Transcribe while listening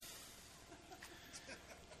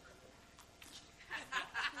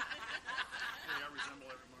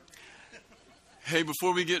Hey,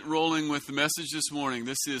 before we get rolling with the message this morning,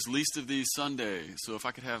 this is Least of These Sunday. So if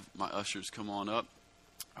I could have my ushers come on up.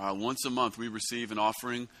 Once a month we receive an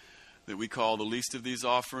offering that we call the Least of These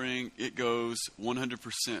offering. It goes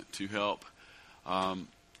 100% to help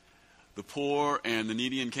the poor and the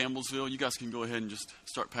needy in Campbellsville. You guys can go ahead and just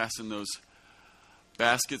start passing those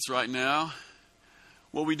baskets right now.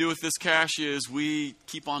 What we do with this cash is we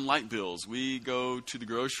keep on light bills. We go to the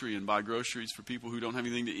grocery and buy groceries for people who don't have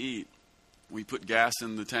anything to eat. We put gas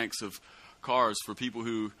in the tanks of cars for people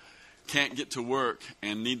who can't get to work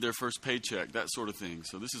and need their first paycheck, that sort of thing.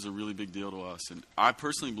 So this is a really big deal to us. And I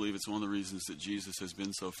personally believe it's one of the reasons that Jesus has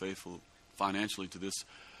been so faithful financially to this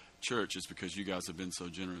church is because you guys have been so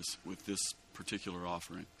generous with this particular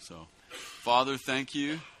offering. So, Father, thank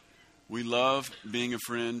you. We love being a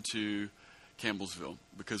friend to Campbellsville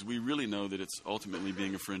because we really know that it's ultimately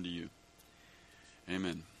being a friend to you.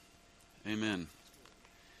 Amen. Amen.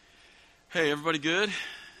 Hey, everybody good?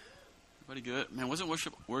 Everybody good? Man, wasn't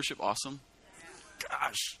worship awesome?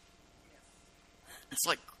 Gosh.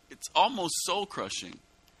 It's almost soul crushing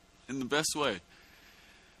in the best way.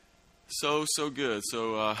 So good.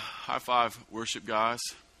 So high five, worship guys.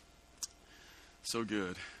 So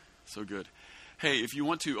good. So good. Hey, if you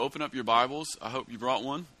want to open up your Bibles, I hope you brought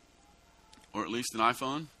one, or at least an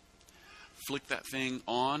iPhone. Flick that thing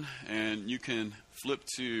on, and you can flip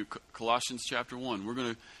to Colossians chapter 1. We're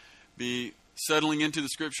going to be settling into the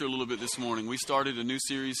scripture a little bit this morning. We started a new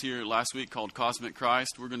series here last week called Cosmic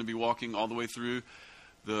Christ. We're going to be walking all the way through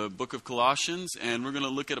the book of Colossians, and we're going to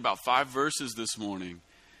look at about 5 verses this morning.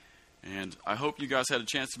 And I hope you guys had a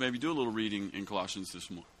chance to maybe do a little reading in Colossians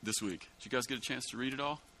this week. Did you guys get a chance to read it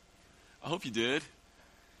all? I hope you did.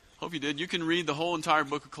 Hope you did. You can read the whole entire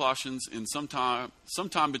book of Colossians in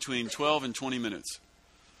sometime between 12 and 20 minutes.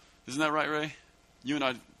 Isn't that right, Ray? You and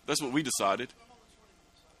I, that's what we decided.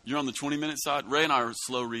 You're on the 20-minute side. Ray and I are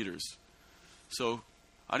slow readers. So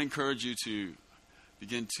I'd encourage you to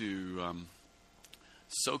begin to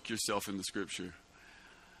soak yourself in the scripture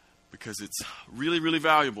because it's really, really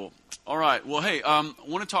valuable. All right. Well, hey, I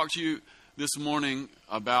want to talk to you this morning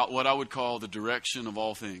about what I would call the direction of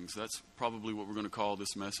all things. That's probably what we're going to call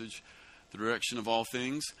this message, the direction of all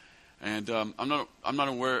things. And I'm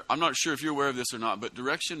not sure if you're aware of this or not, but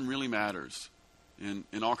direction really matters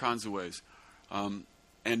in all kinds of ways.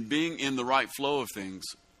 And being in the right flow of things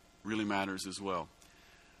really matters as well.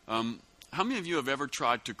 How many of you have ever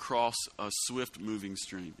tried to cross a swift moving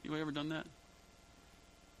stream? You ever done that?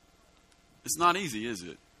 It's not easy, is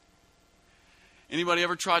it? Anybody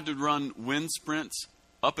ever tried to run wind sprints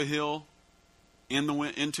up a hill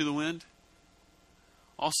into the wind?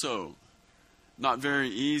 Also, not very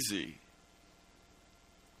easy.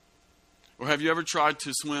 Or have you ever tried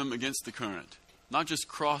to swim against the current? Not just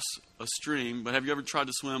cross a stream, but have you ever tried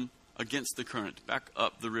to swim against the current, back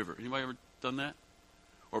up the river? Anybody ever done that?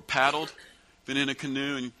 Or paddled? Been in a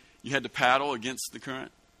canoe and you had to paddle against the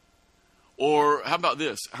current? Or how about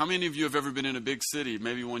this? How many of you have ever been in a big city,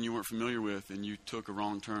 maybe one you weren't familiar with, and you took a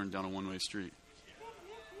wrong turn down a one-way street?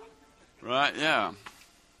 Right? Yeah.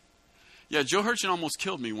 Yeah, Joe Hurchin almost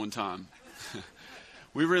killed me one time.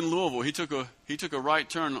 We were in Louisville. He took a right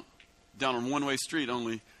turn down a one-way street,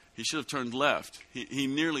 only he should have turned left. He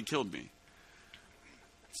nearly killed me.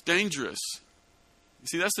 It's dangerous. You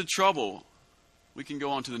see, that's the trouble. We can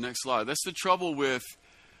go on to the next slide. That's the trouble with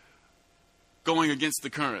going against the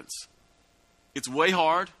currents. It's way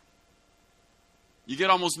hard. You get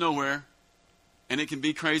almost nowhere. And it can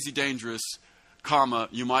be crazy dangerous,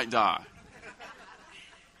 you might die.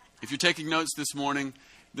 If you're taking notes this morning,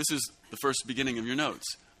 this is the first beginning of your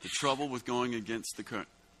notes. The trouble with going against the current.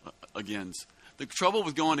 The trouble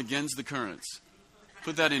with going against the currents.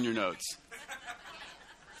 Put that in your notes.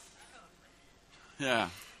 Yeah.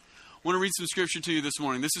 I want to read some scripture to you this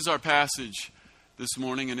morning. This is our passage this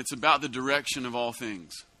morning, and it's about the direction of all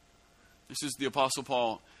things. This is the Apostle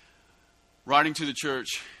Paul writing to the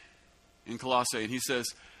church in Colossae, and he says,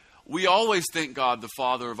 "We always thank God, the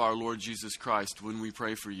Father of our Lord Jesus Christ, when we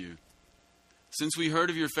pray for you. Since we heard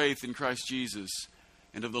of your faith in Christ Jesus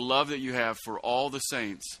and of the love that you have for all the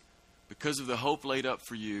saints, because of the hope laid up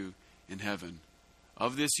for you in heaven.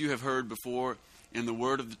 Of this you have heard before in the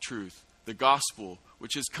word of the truth, the gospel,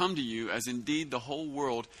 which has come to you, as indeed the whole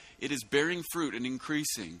world, it is bearing fruit and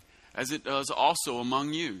increasing, as it does also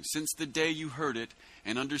among you, since the day you heard it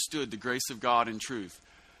and understood the grace of God in truth,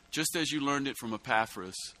 just as you learned it from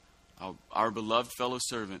Epaphras, our beloved fellow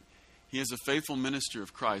servant. He is a faithful minister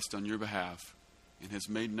of Christ on your behalf and has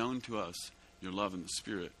made known to us your love in the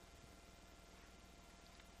Spirit."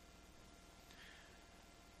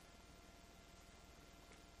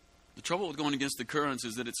 The The trouble with going against the currents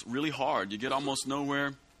is that it's really hard. You get almost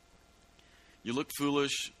nowhere. You look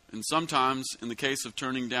foolish. And sometimes, in the case of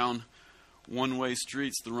turning down one-way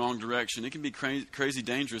streets the wrong direction, it can be crazy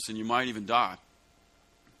dangerous and you might even die.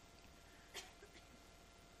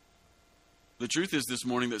 The truth is this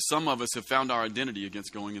morning that some of us have found our identity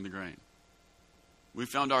against going in the grain. We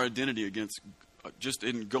found our identity just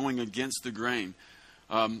in going against the grain.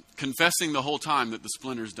 Confessing the whole time that the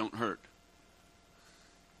splinters don't hurt.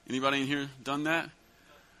 Anybody in here done that?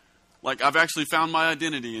 Like, I've actually found my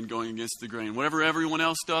identity in going against the grain. Whatever everyone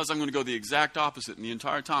else does, I'm going to go the exact opposite. And the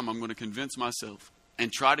entire time, I'm going to convince myself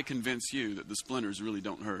and try to convince you that the splinters really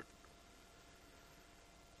don't hurt.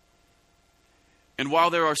 And while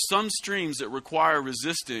there are some streams that require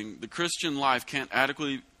resisting, the Christian life can't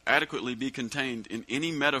adequately be contained in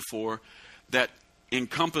any metaphor that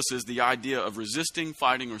encompasses the idea of resisting,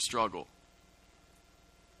 fighting, or struggle.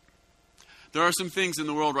 There are some things in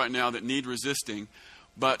the world right now that need resisting,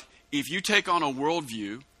 but if you take on a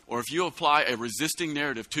worldview, or if you apply a resisting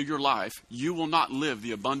narrative to your life, you will not live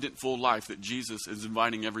the abundant, full life that Jesus is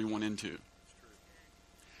inviting everyone into.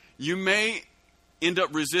 You may end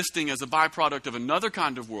up resisting as a byproduct of another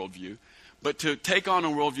kind of worldview, but to take on a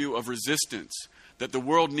worldview of resistance, that the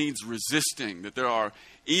world needs resisting, that there are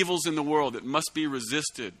evils in the world that must be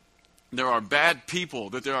resisted, there are bad people,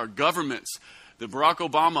 that there are governments, that Barack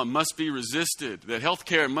Obama must be resisted, that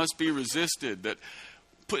healthcare must be resisted, that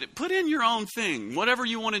put in your own thing, whatever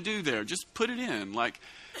you want to do there, just put it in. Like,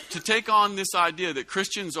 to take on this idea that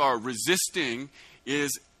Christians are resisting is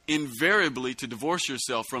invariably to divorce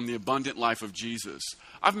yourself from the abundant life of Jesus.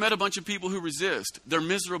 I've met a bunch of people who resist. They're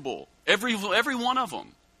miserable. Every one of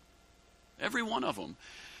them. Every one of them.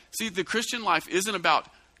 See, the Christian life isn't about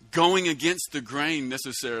going against the grain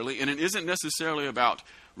necessarily, and it isn't necessarily about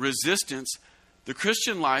resistance. The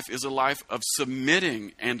Christian life is a life of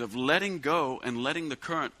submitting and of letting go and letting the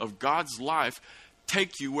current of God's life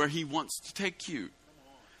take you where He wants to take you.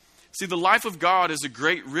 See, the life of God is a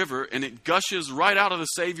great river, and it gushes right out of the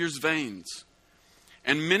Savior's veins.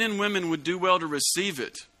 And men and women would do well to receive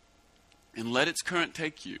it and let its current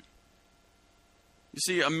take you. You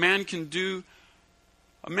see, a man can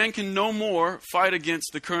no more fight against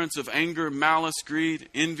the currents of anger, malice, greed,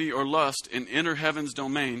 envy, or lust and enter heaven's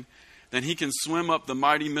domain than he can swim up the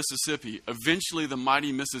mighty Mississippi. Eventually, the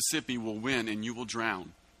mighty Mississippi will win and you will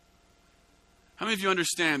drown. How many of you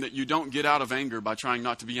understand that you don't get out of anger by trying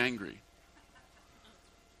not to be angry?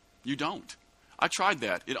 You don't. I tried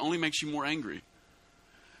that. It only makes you more angry.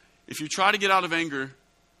 If you try to get out of anger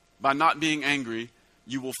by not being angry,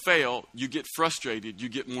 you will fail. You get frustrated. You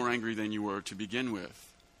get more angry than you were to begin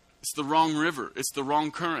with. It's the wrong river. It's the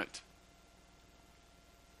wrong current.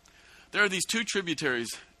 There are these two tributaries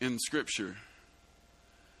in Scripture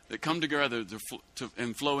that come together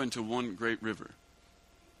and flow into one great river.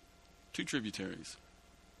 Two tributaries.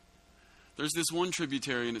 There's this one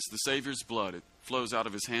tributary, and it's the Savior's blood. It flows out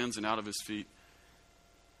of His hands and out of His feet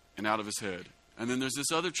and out of His head. And then there's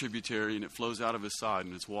this other tributary, and it flows out of His side,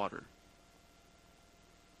 and it's water.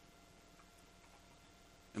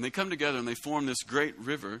 And they come together, and they form this great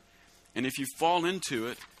river. And if you fall into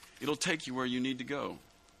it, it'll take you where you need to go.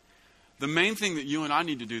 The main thing that you and I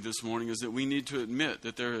need to do this morning is that we need to admit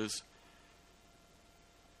that there is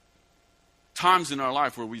times in our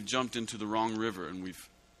life where we've jumped into the wrong river and we've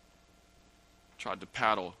tried to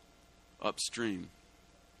paddle upstream.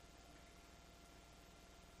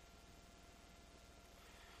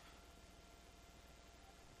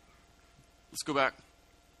 Let's go back.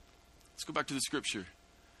 Let's go back to the Scripture.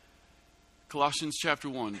 Colossians chapter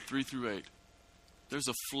 1, 3 through 8. There's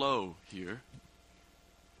a flow here.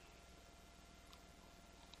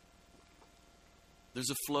 There's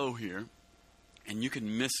a flow here, and you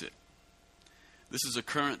can miss it. This is a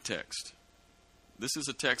current text. This is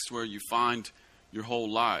a text where you find your whole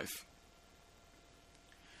life.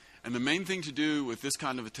 And the main thing to do with this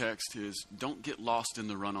kind of a text is don't get lost in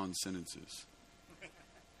the run-on sentences.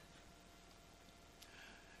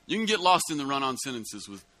 You can get lost in the run-on sentences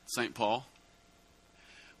with St. Paul.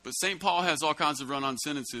 But St. Paul has all kinds of run-on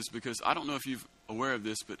sentences because I don't know if you're aware of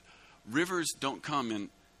this, but rivers don't come in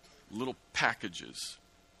little packages,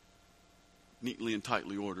 neatly and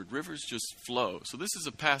tightly ordered. Rivers just flow. So this is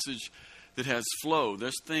a passage that has flow.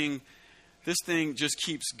 This thing just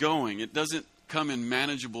keeps going. It doesn't come in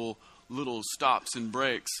manageable little stops and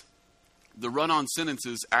breaks. The run-on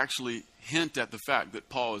sentences actually hint at the fact that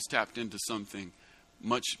Paul has tapped into something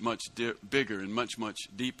much, much bigger and much, much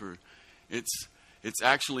deeper. It's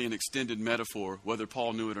actually an extended metaphor, whether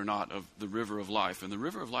Paul knew it or not, of the river of life. And the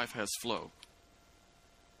river of life has flow.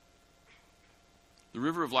 The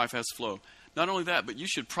river of life has flow. Not only that, but you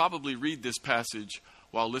should probably read this passage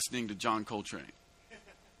while listening to John Coltrane.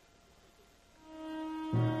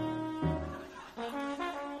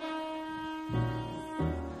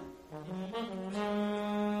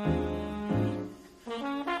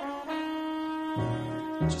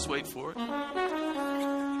 Just wait for it.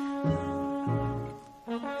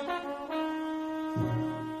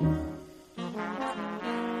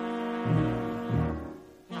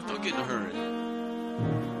 Don't get in a hurry.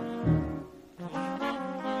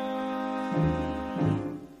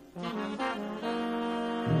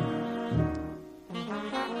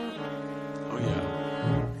 Oh, yeah.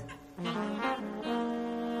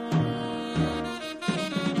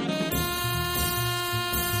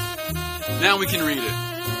 Now we can read it.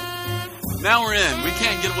 Now we're in. We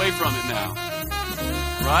can't get away from it now.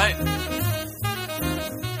 Right?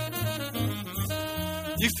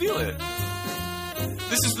 You feel it.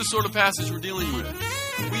 This is the sort of passage we're dealing with.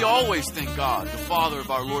 We always thank God, the Father of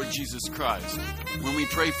our Lord Jesus Christ, when we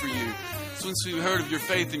pray for you. Since we heard of your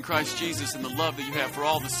faith in Christ Jesus and the love that you have for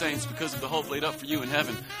all the saints because of the hope laid up for you in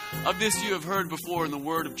heaven. Of this you have heard before in the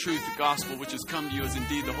word of truth, the gospel, which has come to you as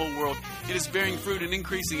indeed the whole world. It is bearing fruit and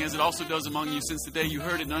increasing as it also does among you since the day you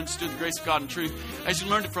heard it and understood the grace of God in truth. As you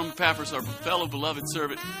learned it from Epaphras, our fellow beloved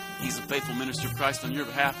servant. He's a faithful minister of Christ on your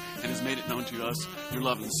behalf and has made it known to us your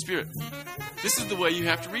love in the Spirit. This is the way you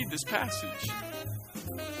have to read this passage.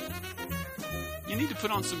 You need to put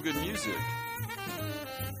on some good music.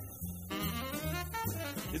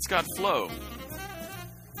 It's got flow.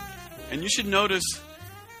 And you should notice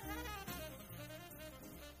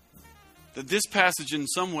that this passage in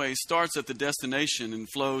some ways starts at the destination and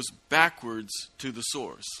flows backwards to the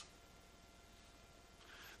source.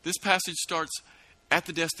 This passage starts at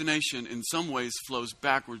the destination, in some ways flows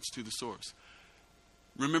backwards to the source.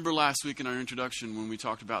 Remember last week in our introduction when we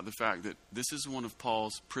talked about the fact that this is one of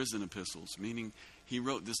Paul's prison epistles, meaning he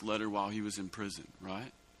wrote this letter while he was in prison,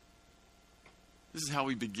 right? This is how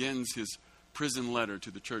he begins his prison letter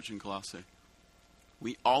to the church in Colossae.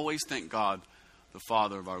 We always thank God, the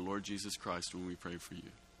Father of our Lord Jesus Christ, when we pray for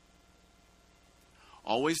you.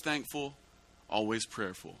 Always thankful, always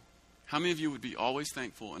prayerful. How many of you would be always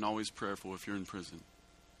thankful and always prayerful if you're in prison?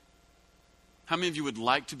 How many of you would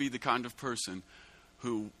like to be the kind of person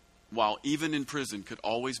who, while even in prison, could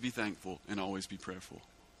always be thankful and always be prayerful?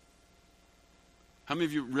 How many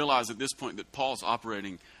of you realize at this point that Paul's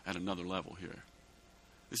operating at another level here?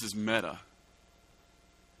 This is meta.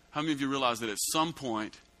 How many of you realize that at some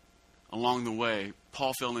point along the way,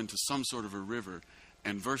 Paul fell into some sort of a river,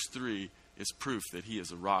 and verse 3 is proof that he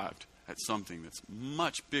has arrived at something that's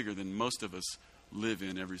much bigger than most of us live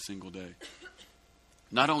in every single day.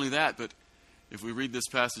 Not only that, but if we read this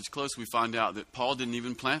passage close, we find out that Paul didn't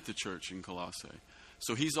even plant the church in Colossae.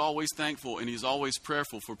 So he's always thankful and he's always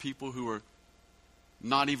prayerful for people who are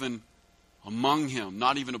not even among him,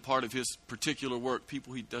 not even a part of his particular work,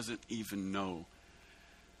 people he doesn't even know.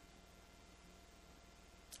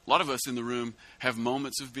 A lot of us in the room have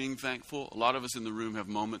moments of being thankful. A lot of us in the room have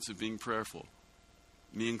moments of being prayerful,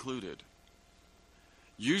 me included.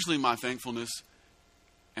 Usually my thankfulness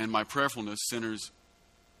and my prayerfulness centers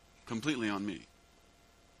completely on me,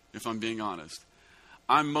 if I'm being honest.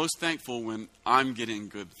 I'm most thankful when I'm getting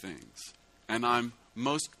good things, and I'm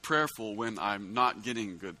most prayerful when I'm not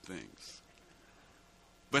getting good things.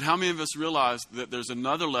 But how many of us realize that there's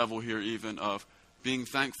another level here even of being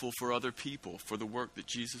thankful for other people, for the work that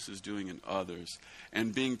Jesus is doing in others,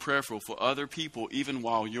 and being prayerful for other people even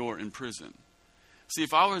while you're in prison? See,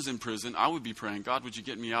 if I was in prison, I would be praying, God, would you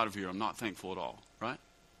get me out of here? I'm not thankful at all, right?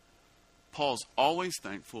 Paul's always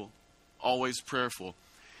thankful, always prayerful.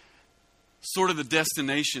 Sort of the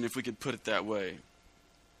destination, if we could put it that way.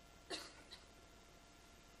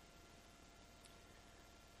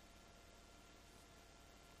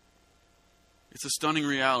 It's a stunning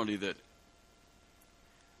reality that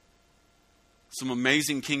some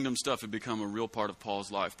amazing kingdom stuff had become a real part of Paul's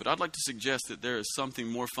life. But I'd like to suggest that there is something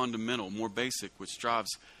more fundamental, more basic, which drives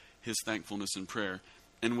his thankfulness and prayer.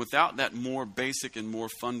 And without that more basic and more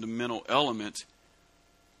fundamental element,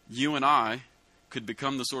 you and I could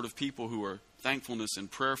become the sort of people who are thankfulness and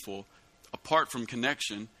prayerful apart from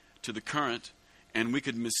connection to the current, and we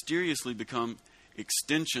could mysteriously become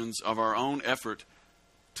extensions of our own effort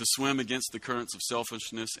to swim against the currents of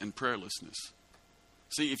selfishness and prayerlessness.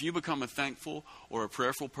 See, if you become a thankful or a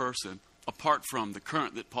prayerful person apart from the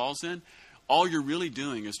current that Paul's in, all you're really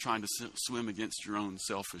doing is trying to swim against your own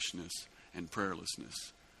selfishness and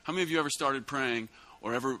prayerlessness. How many of you ever started praying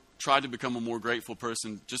or ever tried to become a more grateful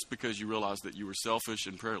person just because you realized that you were selfish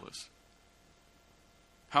and prayerless?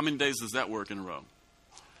 How many days does that work in a row?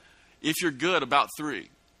 if you're good, about 3.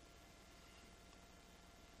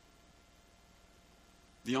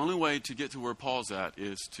 The only way to get to where Paul's at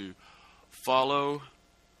is to follow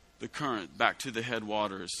the current back to the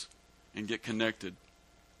headwaters and get connected.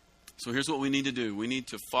 So here's what we need to do. We need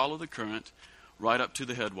to follow the current right up to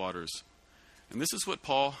the headwaters. And this is what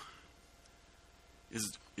Paul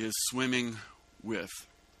is swimming with.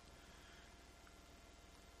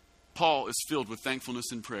 Paul is filled with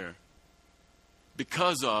thankfulness and prayer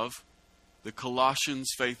because of the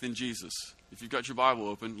Colossians' faith in Jesus. If you've got your Bible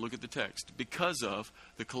open, look at the text. Because of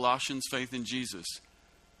the Colossians' faith in Jesus.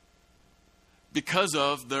 Because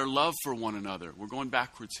of their love for one another. We're going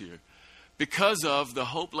backwards here. Because of the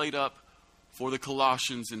hope laid up for the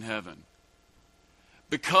Colossians in heaven.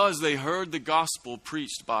 Because they heard the gospel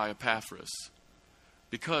preached by Epaphras.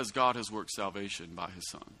 Because God has worked salvation by his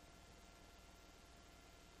Son.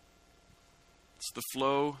 It's the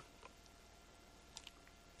flow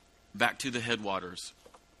back to the headwaters.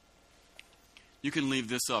 You can leave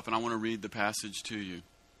this up, and I want to read the passage to you.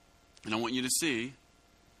 And I want you to see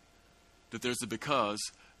that there's a because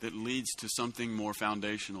that leads to something more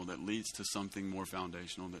foundational, that leads to something more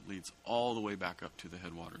foundational, that leads all the way back up to the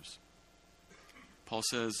headwaters. Paul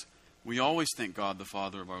says, we always thank God, the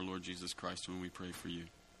Father of our Lord Jesus Christ, when we pray for you,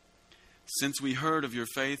 since we heard of your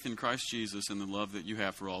faith in Christ Jesus and the love that you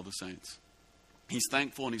have for all the saints. He's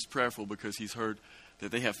thankful and he's prayerful because he's heard that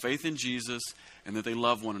they have faith in Jesus and that they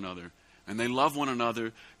love one another. And they love one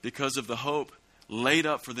another because of the hope laid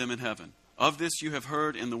up for them in heaven. Of this you have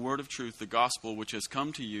heard in the word of truth, the gospel which has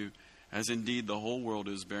come to you, as indeed the whole world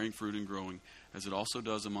is bearing fruit and growing, as it also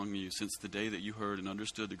does among you, since the day that you heard and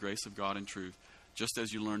understood the grace of God in truth, just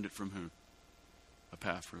as you learned it from who?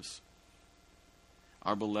 Epaphras,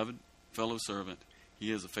 our beloved fellow servant.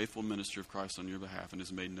 He is a faithful minister of Christ on your behalf and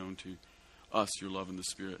has made known to us your love in the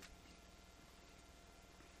Spirit.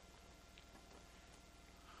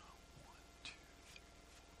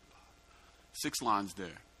 6 lines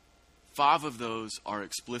there. 5 of those are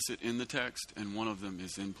explicit in the text, and 1 of them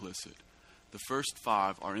is implicit. The first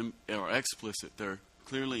 5 are explicit. They're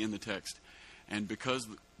clearly in the text. And because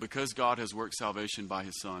God has worked salvation by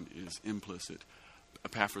his Son is implicit.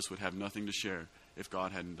 Epaphras would have nothing to share if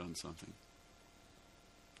God hadn't done something.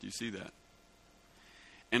 Do you see that?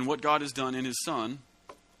 And what God has done in his Son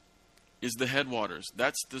is the headwaters.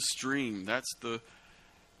 That's the stream. That's the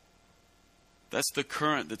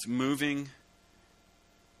current that's moving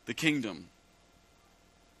the kingdom.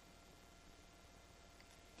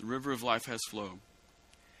 The river of life has flow.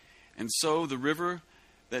 And so the river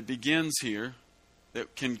that begins here,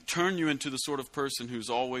 that can turn you into the sort of person who's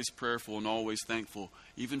always prayerful and always thankful,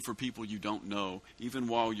 even for people you don't know, even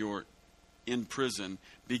while you're in prison,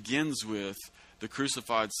 begins with the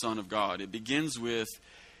crucified Son of God. It begins with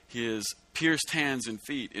his pierced hands and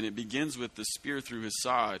feet, and it begins with the spear through his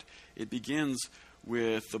side. It begins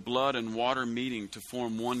with the blood and water meeting to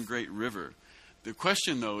form one great river. The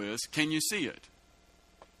question, though, is, can you see it?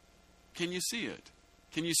 Can you see it?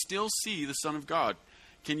 Can you still see the Son of God?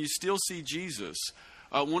 Can you still see Jesus?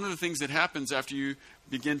 One of the things that happens after you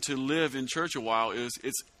begin to live in church a while is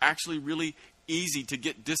it's actually really easy to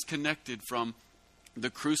get disconnected from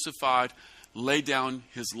the crucified, lay down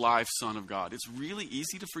his life Son of God. It's really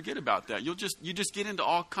easy to forget about that. You just get into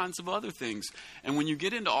all kinds of other things. And when you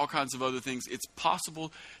get into all kinds of other things, it's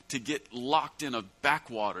possible to get locked in a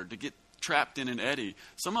backwater, to get trapped in an eddy.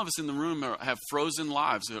 Some of us in the room have frozen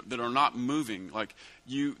lives that are not moving. Like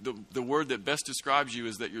the word that best describes you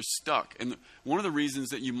is that you're stuck. And one of the reasons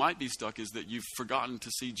that you might be stuck is that you've forgotten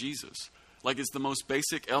to see Jesus. Like it's the most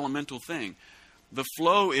basic elemental thing. The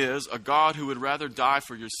flow is a God who would rather die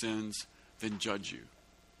for your sins than judge you.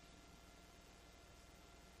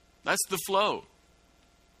 That's the flow.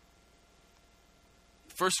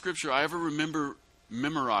 First scripture I ever remember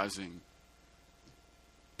memorizing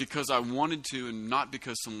because I wanted to and not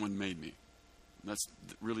because someone made me. That's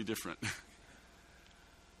really different.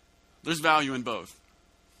 There's value in both.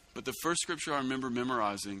 But the first scripture I remember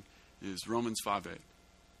memorizing is Romans 5:8.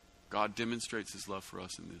 God demonstrates his love for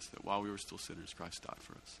us in this, that while we were still sinners, Christ died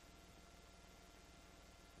for us.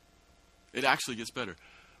 It actually gets better.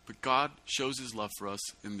 But God shows his love for us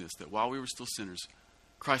in this, that while we were still sinners,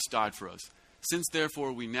 Christ died for us. Since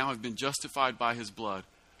therefore we now have been justified by his blood,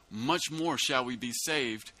 much more shall we be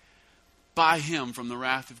saved by him from the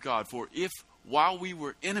wrath of God. For if while we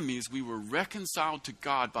were enemies, we were reconciled to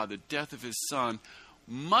God by the death of his Son,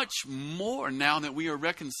 much more now that we are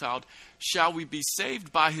reconciled, shall we be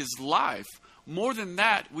saved by his life. More than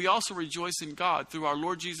that, we also rejoice in God through our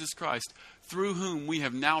Lord Jesus Christ, through whom we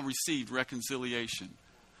have now received reconciliation.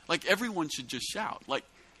 Like everyone should just shout. Like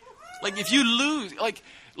if you lose, like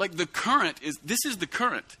Like the current this is the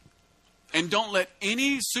current. And don't let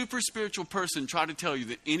any super spiritual person try to tell you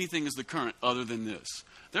that anything is the current other than this.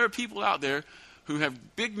 There are people out there who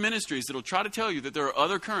have big ministries that will try to tell you that there are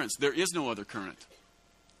other currents. There is no other current.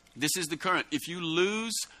 This is the current. If you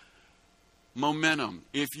lose momentum,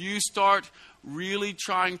 if you start really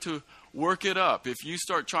trying to work it up, if you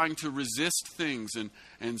start trying to resist things and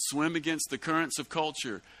swim against the currents of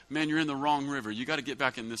culture, man, you're in the wrong river. You got to get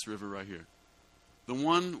back in this river right here. The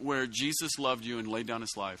one where Jesus loved you and laid down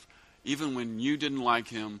his life, even when you didn't like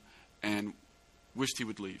him and wished he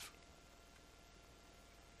would leave.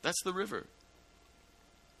 That's the river.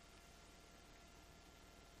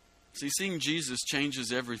 See, seeing Jesus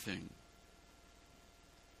changes everything.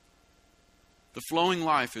 The flowing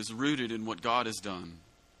life is rooted in what God has done.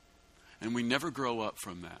 And we never grow up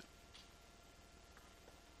from that.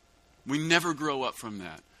 We never grow up from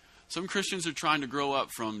that. Some Christians are trying to grow up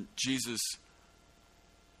from Jesus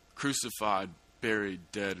crucified, buried,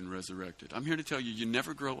 dead, and resurrected. I'm here to tell you, you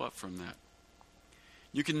never grow up from that.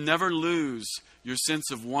 You can never lose your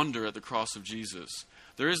sense of wonder at the cross of Jesus.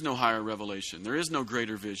 There is no higher revelation. There is no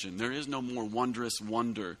greater vision. There is no more wondrous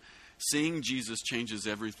wonder. Seeing Jesus changes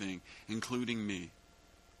everything, including me.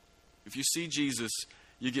 If you see Jesus,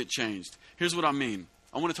 you get changed. Here's what I mean.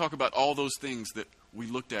 I want to talk about all those things that we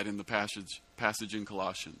looked at in the passage in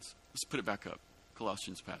Colossians. Let's put it back up.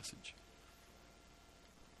 Colossians passage.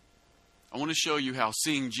 I want to show you how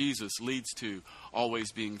seeing Jesus leads to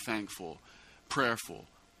always being thankful, prayerful,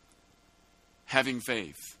 having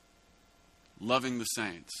faith, loving the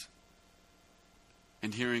saints,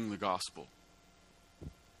 and hearing the gospel.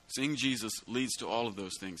 Seeing Jesus leads to all of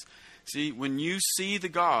those things. See, when you see the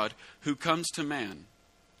God who comes to man,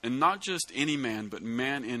 and not just any man, but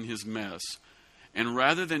man in his mess, and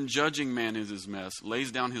rather than judging man in his mess, lays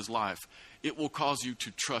down his life, it will cause you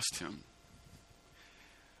to trust him.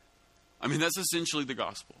 I mean, that's essentially the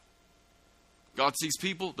gospel. God sees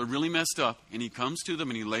people, they're really messed up, and he comes to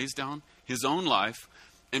them and he lays down his own life.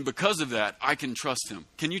 And because of that, I can trust him.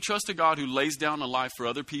 Can you trust a God who lays down a life for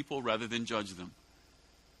other people rather than judge them?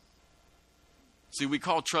 See, we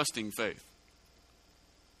call trusting faith.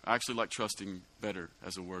 I actually like trusting better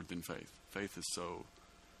as a word than faith. Faith is so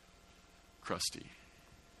crusty.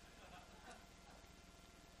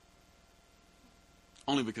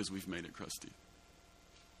 Only because we've made it crusty.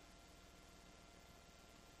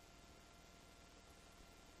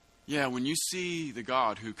 Yeah, when you see the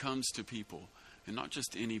God who comes to people, and not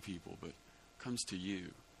just any people, but comes to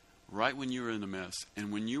you, right when you were in a mess,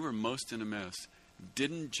 and when you were most in a mess,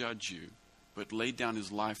 didn't judge you, but laid down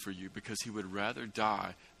his life for you because he would rather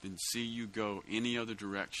die than see you go any other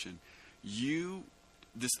direction,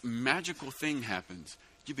 this magical thing happens.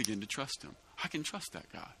 You begin to trust him. I can trust that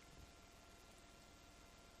God.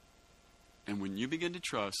 And when you begin to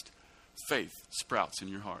trust, faith sprouts in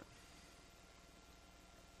your heart.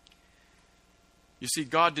 You see,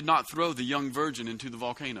 God did not throw the young virgin into the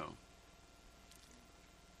volcano.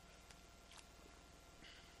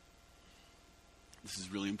 This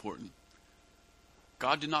is really important.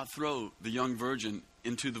 God did not throw the young virgin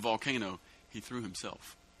into the volcano. He threw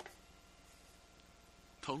himself.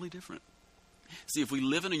 Totally different. See, if we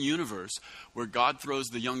live in a universe where God throws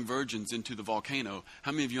the young virgins into the volcano,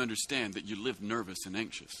 how many of you understand that you live nervous and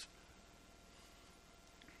anxious?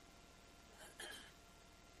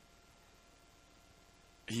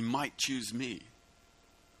 He might choose me.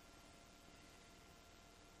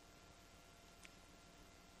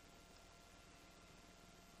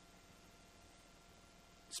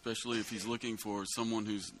 Especially if he's looking for someone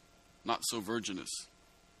who's not so virginous.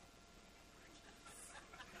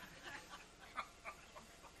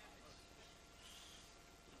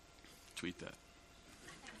 Tweet that.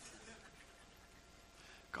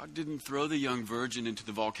 God didn't throw the young virgin into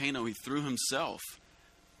the volcano. He threw himself.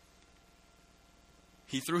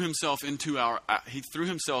 He threw himself into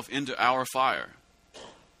our fire.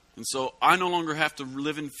 And so I no longer have to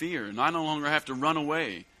live in fear, and I no longer have to run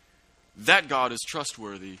away. That God is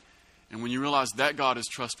trustworthy. And when you realize that God is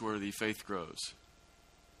trustworthy, faith grows.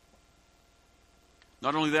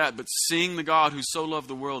 Not only that, but seeing the God who so loved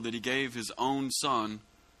the world that he gave his own son,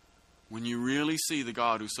 when you really see the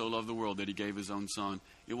God who so loved the world that he gave his own son,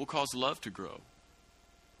 it will cause love to grow.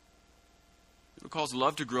 It will cause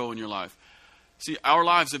love to grow in your life. See, our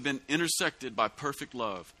lives have been intersected by perfect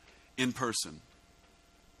love in person.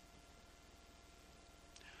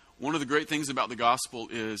 One of the great things about the gospel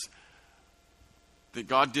is that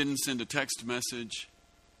God didn't send a text message,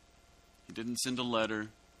 he didn't send a letter,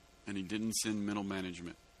 and he didn't send middle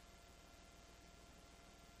management.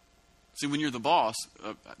 See, when you're the boss,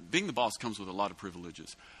 being the boss comes with a lot of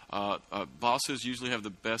privileges. Bosses usually have the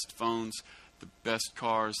best phones, the best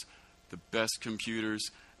cars, the best computers.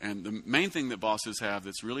 And the main thing that bosses have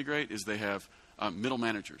that's really great is they have middle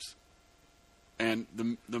managers. And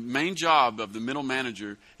the main job of the middle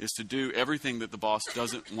manager is to do everything that the boss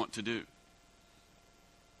doesn't want to do.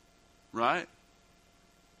 Right?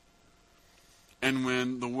 And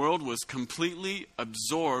when the world was completely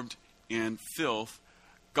absorbed in filth,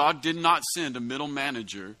 God did not send a middle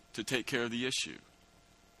manager to take care of the issue.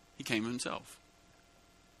 He came himself.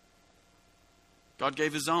 God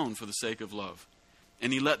gave his own for the sake of love.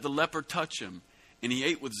 And he let the leper touch him. And he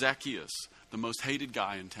ate with Zacchaeus, the most hated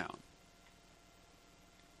guy in town.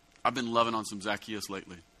 I've been loving on some Zacchaeus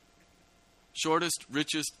lately. Shortest,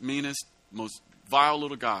 richest, meanest, most vile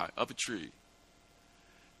little guy up a tree.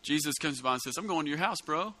 Jesus comes by and says, I'm going to your house,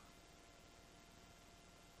 bro.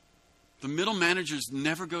 The middle managers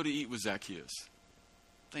never go to eat with Zacchaeus.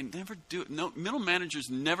 They never do it. No, middle managers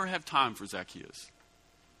never have time for Zacchaeus.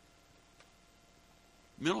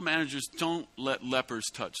 Middle managers don't let lepers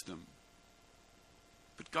touch them.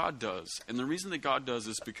 But God does. And the reason that God does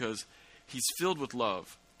is because he's filled with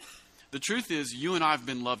love. The truth is, you and I have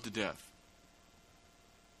been loved to death.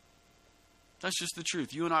 That's just the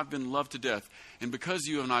truth. You and I have been loved to death. And because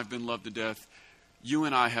you and I have been loved to death, you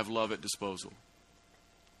and I have love at disposal.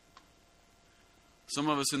 Some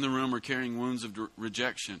of us in the room are carrying wounds of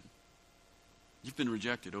rejection. You've been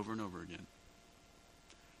rejected over and over again.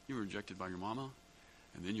 You were rejected by your mama,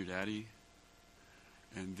 and then your daddy,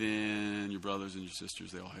 and then your brothers and your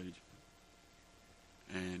sisters. They all hated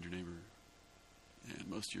you. And your neighbor. And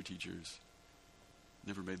most of your teachers.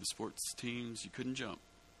 Never made the sports teams. You couldn't jump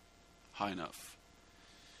high enough.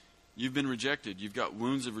 You've been rejected. You've got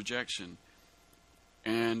wounds of rejection.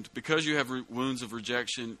 And because you have wounds of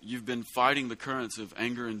rejection, you've been fighting the currents of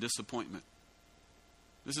anger and disappointment.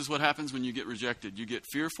 This is what happens when you get rejected. You get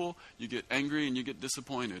fearful, you get angry, and you get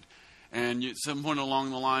disappointed. And at some point along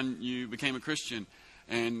the line, you became a Christian,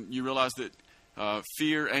 and you realized that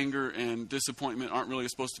fear, anger, and disappointment aren't really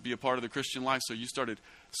supposed to be a part of the Christian life, so you started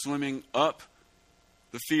swimming up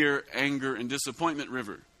the fear, anger, and disappointment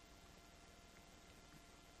river.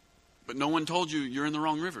 But no one told you you're in the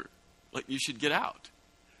wrong river. Like, you should get out.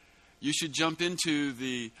 You should jump into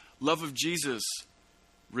the love of Jesus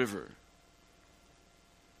river.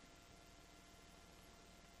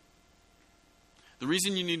 The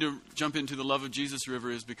reason you need to jump into the love of Jesus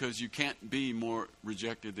river is because you can't be more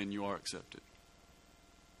rejected than you are accepted.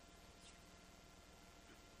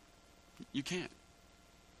 You can't.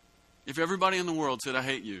 If everybody in the world said, I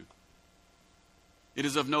hate you, it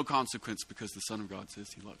is of no consequence because the Son of God says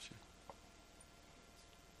he loves you.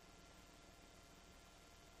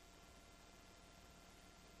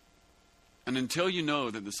 And until you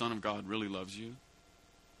know that the Son of God really loves you,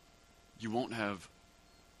 you won't have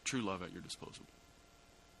true love at your disposal.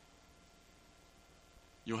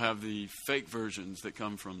 You'll have the fake versions that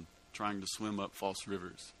come from trying to swim up false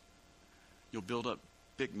rivers. You'll build up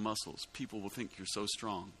big muscles. People will think you're so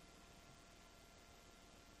strong.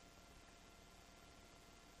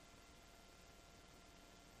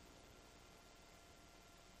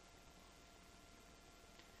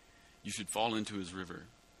 You should fall into his river.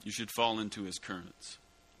 You should fall into his currents,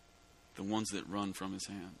 the ones that run from his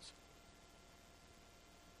hands.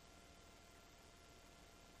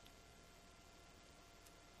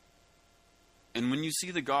 And when you see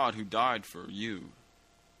the God who died for you,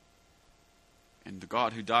 and the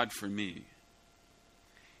God who died for me,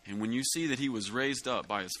 and when you see that he was raised up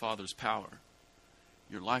by his Father's power,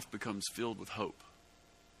 your life becomes filled with hope.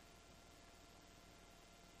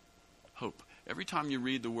 Hope. Every time you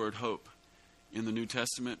read the word hope in the New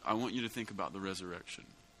Testament, I want you to think about the resurrection.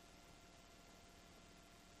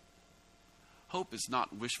 Hope is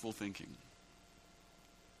not wishful thinking.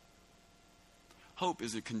 Hope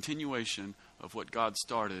is a continuation of what God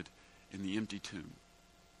started in the empty tomb.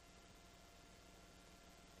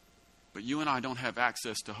 But you and I don't have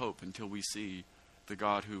access to hope until we see the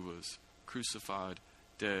God who was crucified,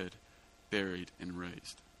 dead, buried, and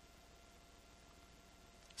raised.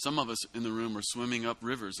 Some of us in the room are swimming up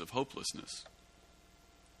rivers of hopelessness.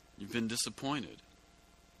 You've been disappointed.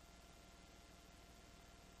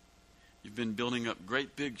 You've been building up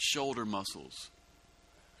great big shoulder muscles,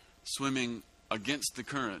 swimming against the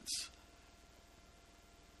currents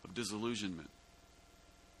of disillusionment.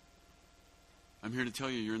 I'm here to tell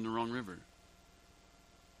you, you're in the wrong river.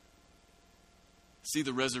 See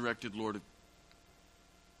the resurrected Lord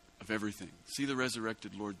of everything. See the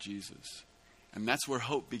resurrected Lord Jesus. And that's where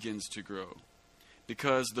hope begins to grow.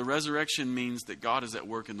 Because the resurrection means that God is at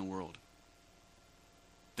work in the world.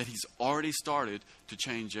 that he's already started to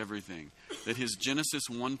change everything. That his Genesis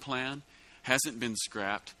 1 plan hasn't been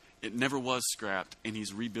scrapped. It never was scrapped, and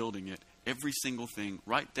he's rebuilding it. Every single thing,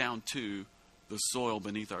 right down to the soil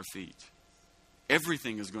beneath our feet.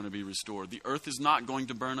 Everything is going to be restored. The earth is not going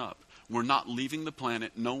to burn up. We're not leaving the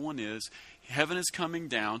planet. No one is. Heaven is coming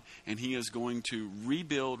down, and he is going to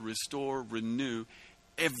rebuild, restore, renew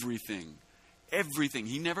everything. Everything.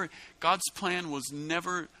 God's plan was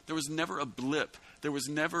never, there was never a blip. There was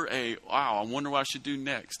never a, wow, I wonder what I should do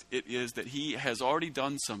next. It is that he has already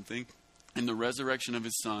done something in the resurrection of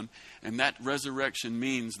his son, and that resurrection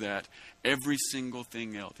means that every single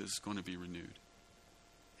thing else is going to be renewed.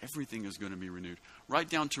 Everything is going to be renewed. Right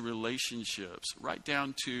down to relationships, right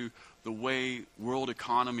down to the way world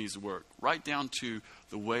economies work, right down to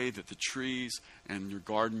the way that the trees and your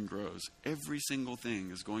garden grows. Every single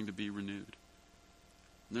thing is going to be renewed.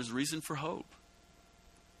 And there's reason for hope.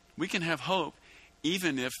 We can have hope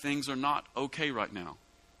even if things are not okay right now.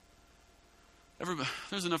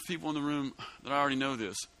 There's enough people in the room that I already know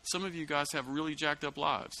this. Some of you guys have really jacked up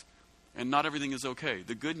lives, and not everything is okay.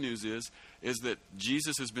 The good news is that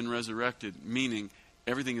Jesus has been resurrected, meaning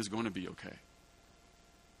everything is going to be okay.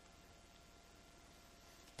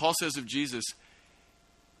 Paul says of Jesus,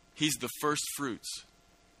 he's the first fruits.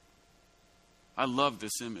 I love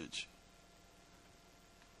this image.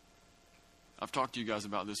 I've talked to you guys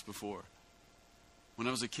about this before. When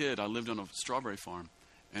I was a kid, I lived on a strawberry farm.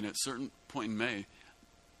 And at a certain point in May,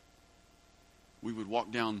 we would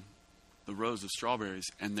walk down the rows of strawberries,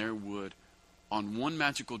 and there would, on one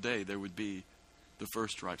magical day, there would be the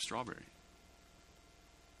first ripe strawberry.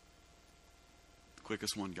 The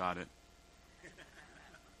quickest one got it.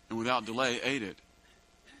 And without delay, ate it.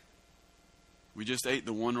 We just ate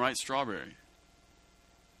the one ripe strawberry.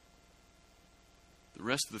 The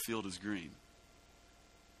rest of the field is green.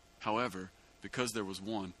 However, because there was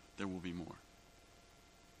one, there will be more.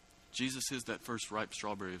 Jesus is that first ripe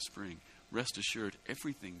strawberry of spring. Rest assured,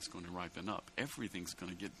 everything's going to ripen up. Everything's going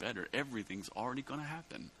to get better. Everything's already going to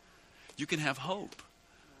happen. You can have hope.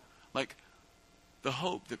 Like the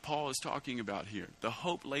hope that Paul is talking about here. The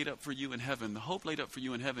hope laid up for you in heaven. The hope laid up for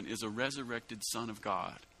you in heaven is a resurrected Son of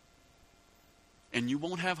God. And you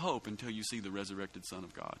won't have hope until you see the resurrected Son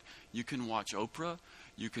of God. You can watch Oprah.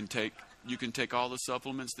 You can take all the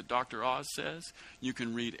supplements that Dr. Oz says. You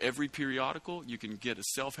can read every periodical. You can get a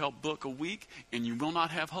self-help book a week, and you will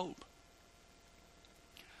not have hope.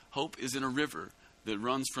 Hope is in a river that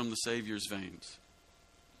runs from the Savior's veins.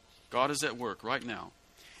 God is at work right now,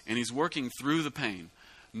 and he's working through the pain.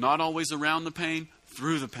 Not always around the pain,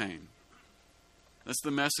 through the pain. That's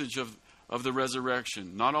the message of the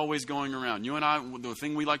resurrection. Not always going around. You and I, the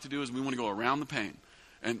thing we like to do is we want to go around the pain.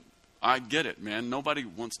 And I get it, man. Nobody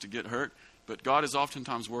wants to get hurt. But God is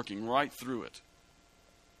oftentimes working right through it.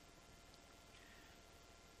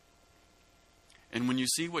 And when you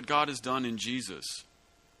see what God has done in Jesus,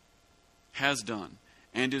 has done,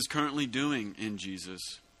 and is currently doing in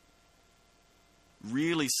Jesus,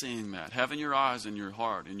 really seeing that, having your eyes and your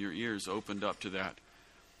heart and your ears opened up to that,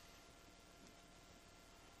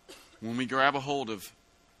 when we grab a hold of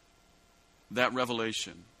that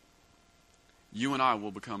revelation, you and I will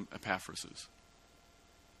become Epaphrases.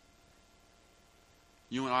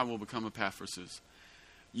 You and I will become Epaphrases.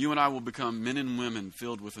 You and I will become men and women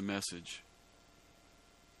filled with a message.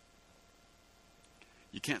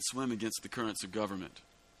 You can't swim against the currents of government,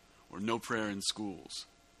 or no prayer in schools,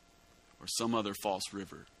 or some other false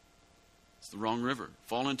river. It's the wrong river.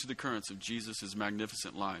 Fall into the currents of Jesus'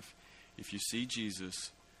 magnificent life. If you see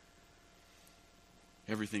Jesus,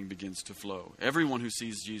 everything begins to flow. Everyone who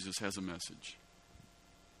sees Jesus has a message.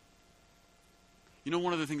 You know,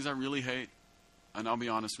 one of the things I really hate, and I'll be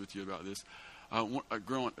honest with you about this,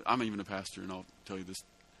 I'm even a pastor, and I'll tell you this.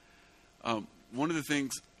 One of the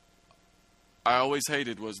things I always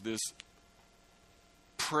hated was this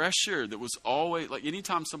pressure that was always, like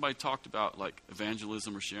anytime somebody talked about like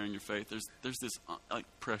evangelism or sharing your faith, there's this like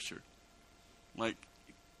pressure.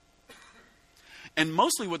 And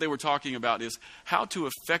mostly what they were talking about is how to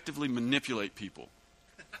effectively manipulate people.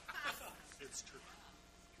 It's true.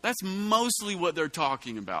 That's mostly what they're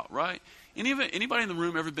talking about, right? Anybody in the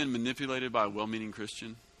room ever been manipulated by a well-meaning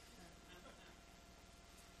Christian?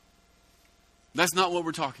 That's not what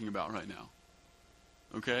we're talking about right now.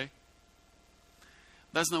 Okay?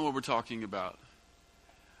 That's not what we're talking about.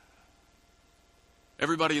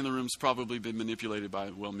 Everybody in the room's probably been manipulated by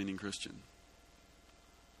a well-meaning Christian.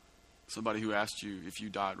 Somebody who asked you, if you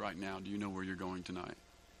died right now, do you know where you're going tonight?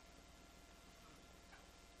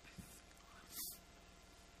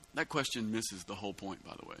 That question misses the whole point,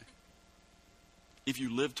 by the way. If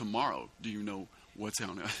you live tomorrow, do you know What's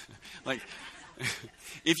hell no? Like,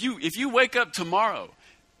 if you wake up tomorrow,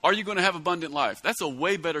 are you going to have abundant life? That's a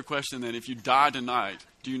way better question than if you die tonight,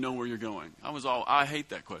 do you know where you're going? I hate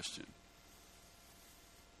that question.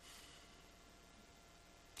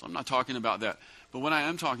 So I'm not talking about that. But what I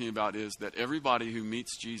am talking about is that everybody who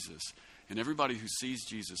meets Jesus and everybody who sees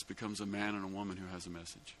Jesus becomes a man and a woman who has a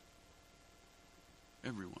message.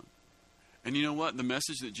 Everyone. And you know what? The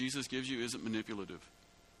message that Jesus gives you isn't manipulative.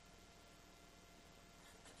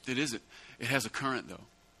 It isn't. It has a current, though.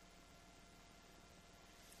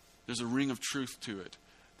 There's a ring of truth to it.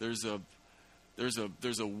 There's a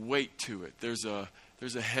weight to it. There's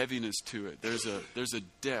a heaviness to it. There's a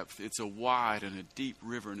depth. It's a wide and a deep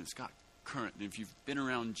river, and it's got current. And if you've been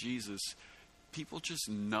around Jesus, people just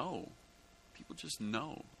know. People just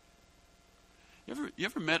know. You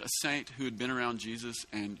ever met a saint who had been around Jesus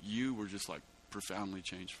and you were just like profoundly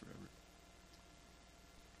changed forever?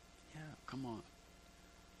 Yeah, come on.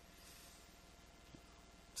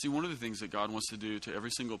 See, one of the things that God wants to do to every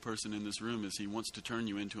single person in this room is he wants to turn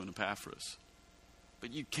you into an Epaphras.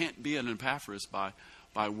 But you can't be an Epaphras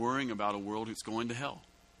by worrying about a world that's going to hell.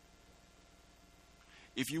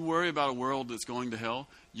 If you worry about a world that's going to hell,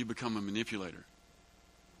 you become a manipulator.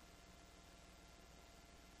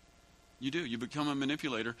 You do. You become a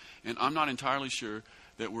manipulator, and I'm not entirely sure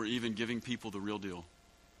that we're even giving people the real deal.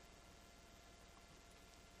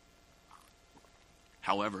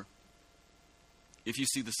 However, if you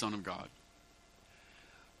see the Son of God,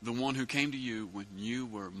 the one who came to you when you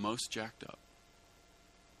were most jacked up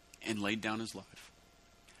and laid down his life,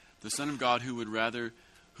 the Son of God who would rather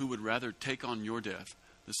take on your death,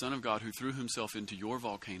 the Son of God who threw himself into your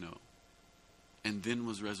volcano and then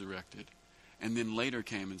was resurrected, and then later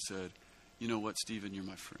came and said, you know what, Stephen, you're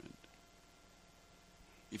my friend.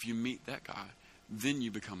 If you meet that guy, then you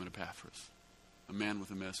become an Epaphras, a man with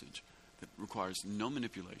a message that requires no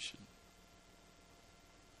manipulation.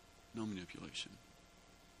 No manipulation.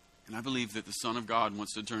 And I believe that the Son of God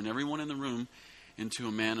wants to turn everyone in the room into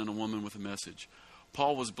a man and a woman with a message.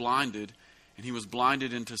 Paul was blinded, and he was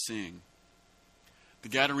blinded into seeing. The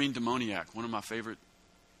Gadarene demoniac, one of my favorite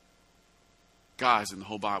guys in the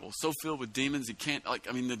whole Bible, so filled with demons,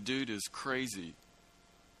 the dude is crazy.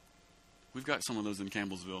 We've got some of those in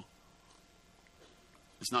Campbellsville.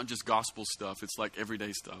 It's not just gospel stuff, it's like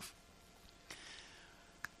everyday stuff.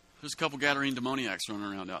 There's a couple Gadarene demoniacs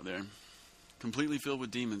running around out there, completely filled with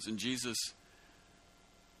demons, and Jesus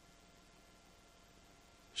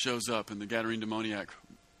shows up, and the Gadarene demoniac,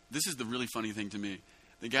 this is the really funny thing to me,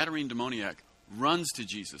 the Gadarene demoniac runs to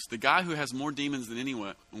Jesus. The guy who has more demons than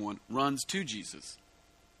anyone runs to Jesus.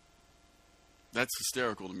 That's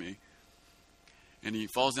hysterical to me. And he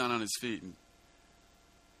falls down on his feet, and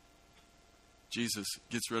Jesus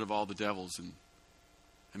gets rid of all the devils, and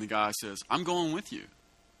the guy says, I'm going with you.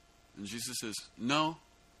 And Jesus says, no,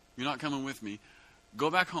 you're not coming with me. Go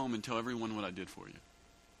back home and tell everyone what I did for you.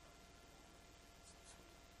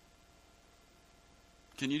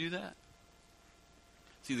 Can you do that?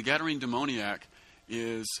 See, the Gadarene demoniac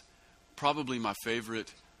is probably my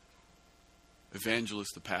favorite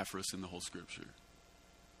evangelist Epaphras in the whole Scripture.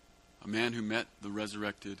 A man who met the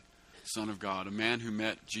resurrected Son of God. A man who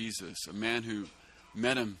met Jesus. A man who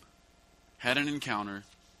met him, had an encounter,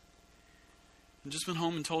 and just went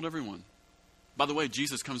home and told everyone. By the way,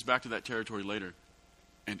 Jesus comes back to that territory later,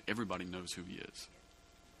 and everybody knows who he is.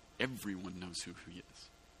 Everyone knows who he is.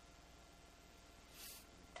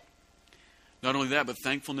 Not only that, but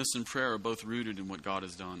thankfulness and prayer are both rooted in what God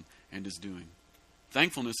has done and is doing.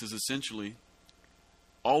 Thankfulness is essentially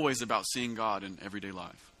always about seeing God in everyday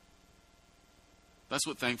life. That's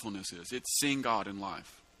what thankfulness is. It's seeing God in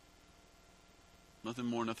life. Nothing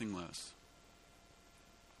more, nothing less.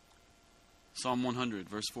 Psalm 100,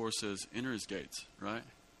 verse 4 says, enter his gates, right?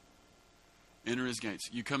 Enter his gates.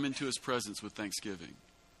 You come into his presence with thanksgiving.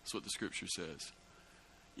 That's what the Scripture says.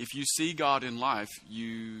 If you see God in life,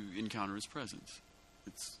 you encounter his presence.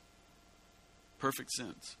 It's perfect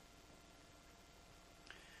sense.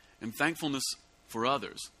 And thankfulness for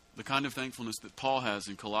others, the kind of thankfulness that Paul has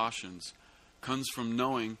in Colossians, comes from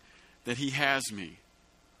knowing that he has me.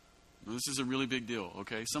 Now, this is a really big deal,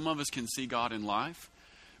 okay? Some of us can see God in life,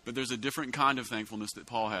 but there's a different kind of thankfulness that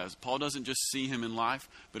Paul has. Paul doesn't just see him in life,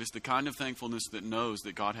 but it's the kind of thankfulness that knows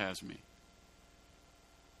that God has me.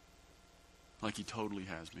 Like he totally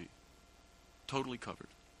has me. Totally covered.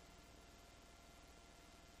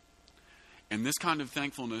 And this kind of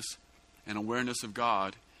thankfulness and awareness of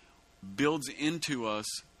God builds into us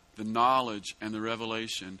the knowledge and the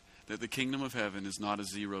revelation that the kingdom of heaven is not a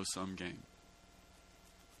zero-sum game.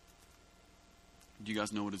 Do you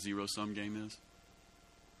guys know what a zero-sum game is?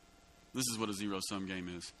 This is what a zero-sum game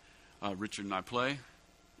is. Richard and I play.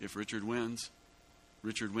 If Richard wins,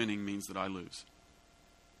 Richard winning means that I lose.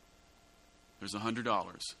 There's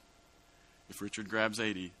 $100. If Richard grabs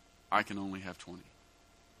 80, I can only have 20.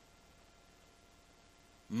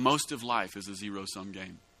 Most of life is a zero-sum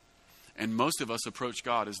game. And most of us approach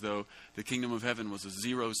God as though the kingdom of heaven was a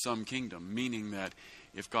zero-sum kingdom, meaning that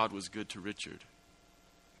if God was good to Richard,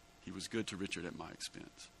 he was good to Richard at my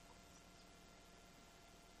expense.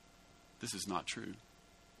 This is not true.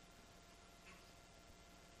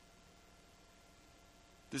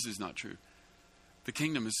 This is not true. The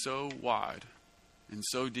kingdom is so wide and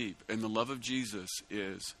so deep, and the love of Jesus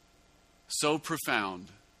is so profound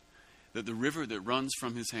that the river that runs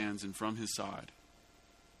from his hands and from his side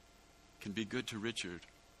can be good to Richard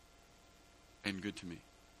and good to me.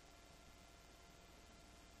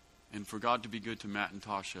 And for God to be good to Matt and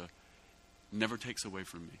Tasha never takes away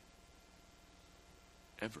from me.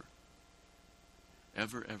 Ever.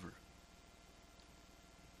 Ever, ever.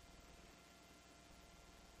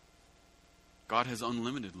 God has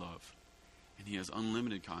unlimited love, and he has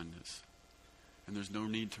unlimited kindness, and there's no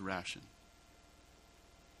need to ration.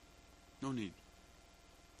 No need.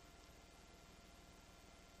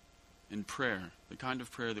 In prayer, the kind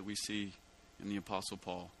of prayer that we see in the Apostle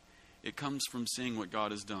Paul, it comes from seeing what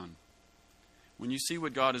God has done. When you see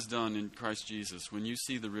what God has done in Christ Jesus, when you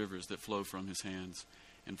see the rivers that flow from his hands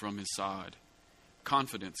and from his side,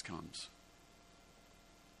 confidence comes.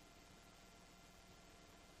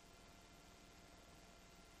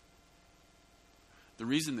 The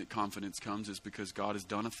reason that confidence comes is because God has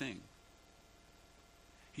done a thing.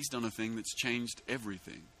 He's done a thing that's changed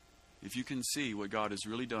everything. If you can see what God has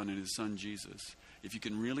really done in his son Jesus, if you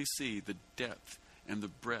can really see the depth and the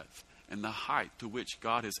breadth and the height to which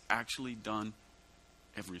God has actually done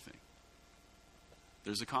everything,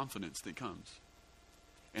 there's a confidence that comes.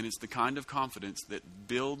 And it's the kind of confidence that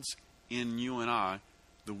builds in you and I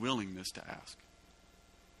the willingness to ask.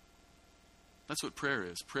 That's what prayer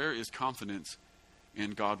is. Prayer is confidence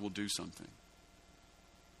in God will do something.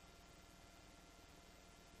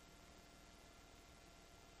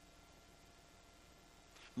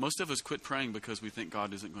 Most of us quit praying because we think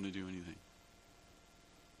God isn't going to do anything.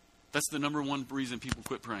 That's the number one reason people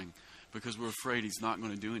quit praying, because we're afraid he's not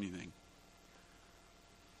going to do anything.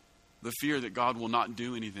 The fear that God will not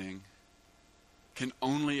do anything can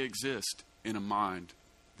only exist in a mind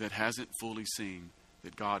that hasn't fully seen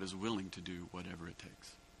that God is willing to do whatever it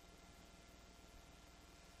takes.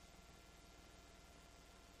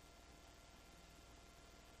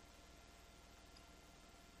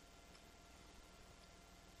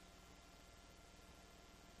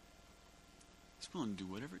 He's willing to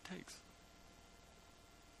do whatever it takes.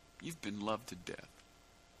 You've been loved to death.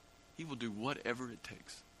 He will do whatever it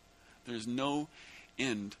takes. There's no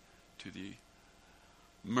end to the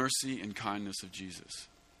mercy and kindness of Jesus.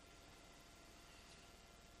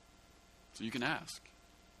 So you can ask.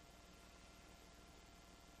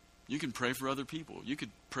 You can pray for other people. You could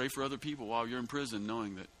pray for other people while you're in prison,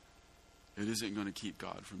 knowing that it isn't going to keep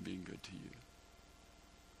God from being good to you.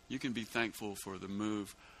 You can be thankful for the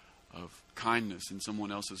move of kindness in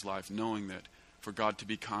someone else's life, knowing that for God to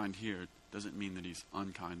be kind here doesn't mean that he's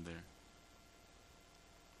unkind there.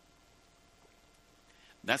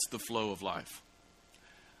 That's the flow of life.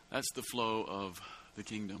 That's the flow of the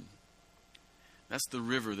kingdom. That's the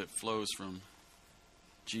river that flows from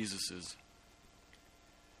Jesus'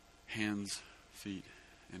 hands, feet,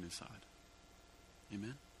 and his side.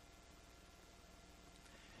 Amen?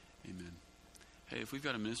 Amen. Hey, if we've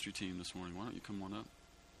got a ministry team this morning, why don't you come on up?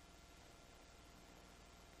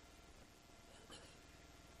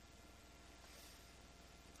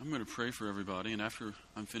 I'm going to pray for everybody, and after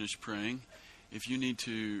I'm finished praying, if you need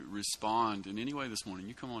to respond in any way this morning,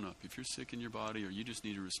 you come on up. If you're sick in your body or you just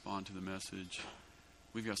need to respond to the message,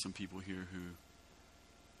 we've got some people here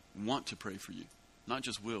who want to pray for you. Not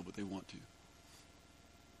just will, but they want to.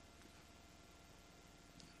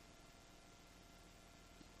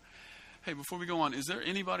 Hey, before we go on, is there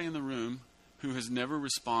anybody in the room who has never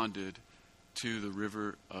responded to the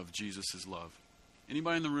river of Jesus' love?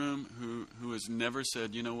 Anybody in the room who has never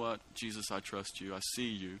said, you know what, Jesus, I trust you, I see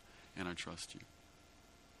you, and I trust you?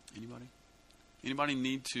 Anybody? Anybody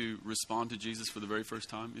need to respond to Jesus for the very first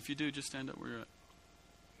time? If you do, just stand up where you're at.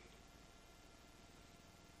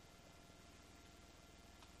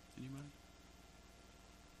 Anybody?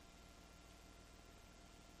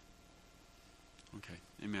 Okay,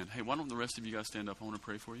 amen. Hey, why don't the rest of you guys stand up? I want to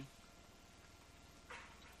pray for you.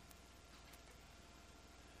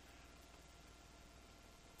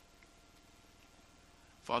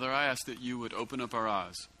 Father, I ask that you would open up our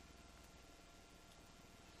eyes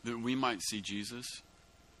that we might see Jesus.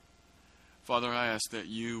 Father, I ask that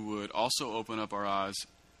you would also open up our eyes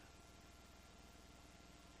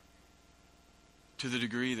to the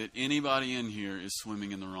degree that anybody in here is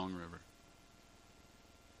swimming in the wrong river.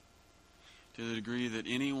 To the degree that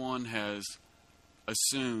anyone has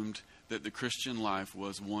assumed that the Christian life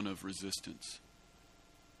was one of resistance.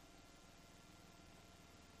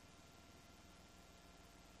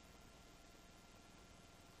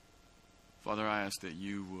 Father, I ask that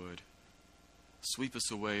you would sweep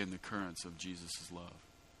us away in the currents of Jesus' love.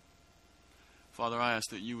 Father, I ask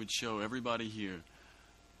that you would show everybody here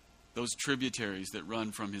those tributaries that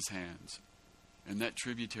run from his hands, and that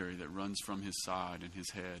tributary that runs from his side and his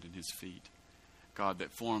head and his feet. God,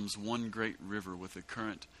 that forms one great river with a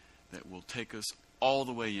current that will take us all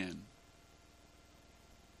the way in.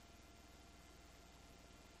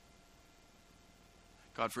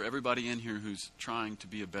 God, for everybody in here who's trying to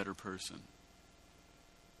be a better person,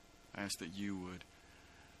 I ask that you would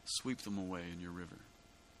sweep them away in your river.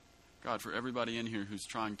 God, for everybody in here who's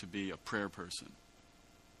trying to be a prayer person,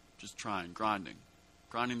 just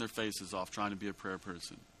grinding their faces off, trying to be a prayer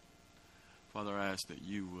person, Father, I ask that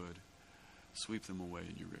you would sweep them away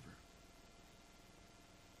in your river.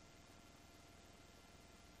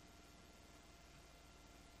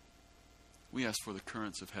 We ask for the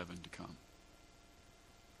currents of heaven to come.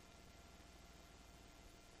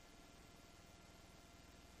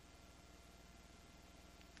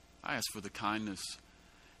 I ask for the kindness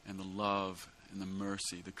and the love and the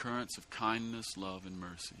mercy, the currents of kindness, love, and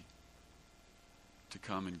mercy to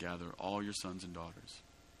come and gather all your sons and daughters.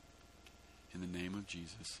 In the name of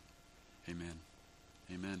Jesus, amen.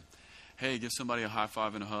 Amen. Hey, give somebody a high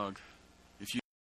five and a hug.